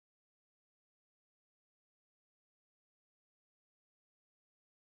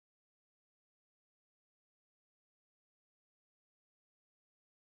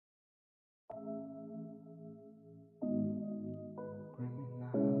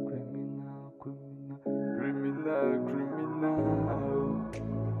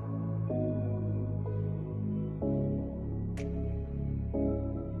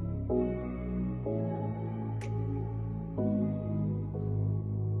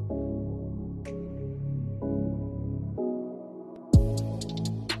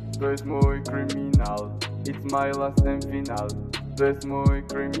To jest mój kryminał. It's my last and final. To jest mój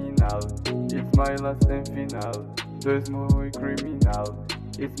kryminał. It's my last and final. To jest mój kryminał.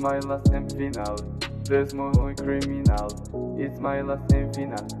 It's my last and final. To jest mój kryminał. It's my last and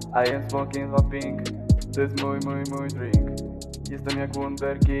final. I am smoking vaping. To jest mój drink. Jestem jak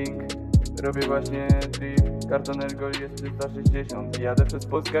Wonder King. Robię właśnie trip. Karton Ergol jest 360. Jadę przez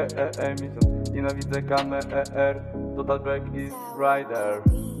Polskę miesiąc. Nienawidzę KMER. Total Break is Rider.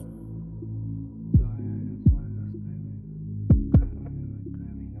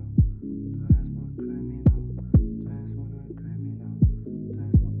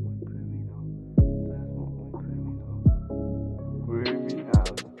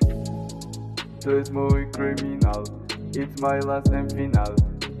 To jest mój kryminał. It's my last and final.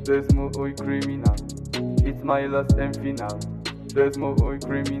 To jest mój kryminał. It's my last and final. To jest mój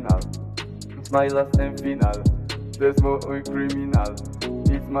kryminał. It's my last and final. To jest mój kryminał.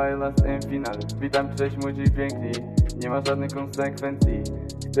 It's my last and final. Witam, cześć młodzi piękni. Nie ma żadnych konsekwencji.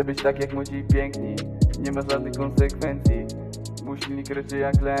 Chcę być tak jak młodzi piękni. Nie ma żadnych konsekwencji. Mój silnik ryczy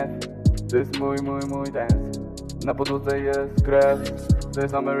jak lew. To jest mój dance. Na podłodze jest krew. To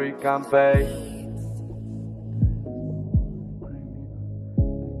jest American Pay.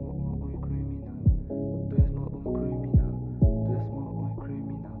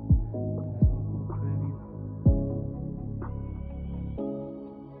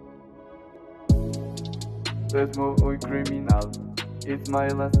 To jest mój kryminał. It's my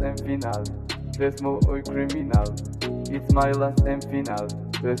last and final. To jest mój kryminał. It's my last and final.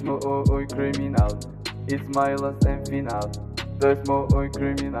 To jest mój kryminał. It's my last and final. To jest mój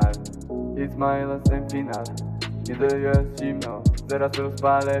kryminał. It's my last and final. Kiedy jest zimno, zaraz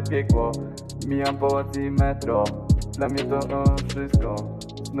rozpalę piekło. Mijam pałac i metro. Dla mnie to wszystko.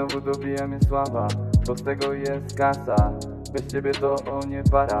 Znowu dobija mnie sława, bo z tego jest kasa. Bez ciebie to nie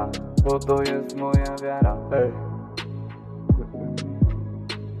para, bo to jest moja wiara. Ej.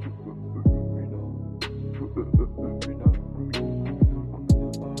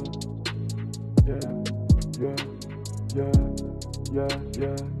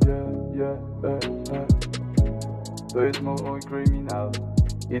 To jest mój kryminał.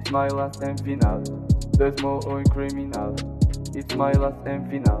 It's my last and final. To jest mój kryminał. It's my last and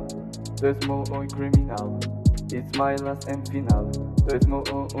final. To jest mój kryminał. It's my last and final. To jest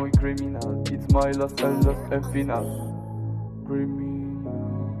mój kryminał. It's my last and final. Criminal.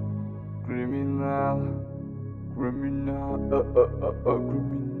 Criminal. Criminal.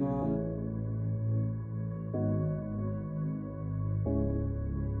 Criminal.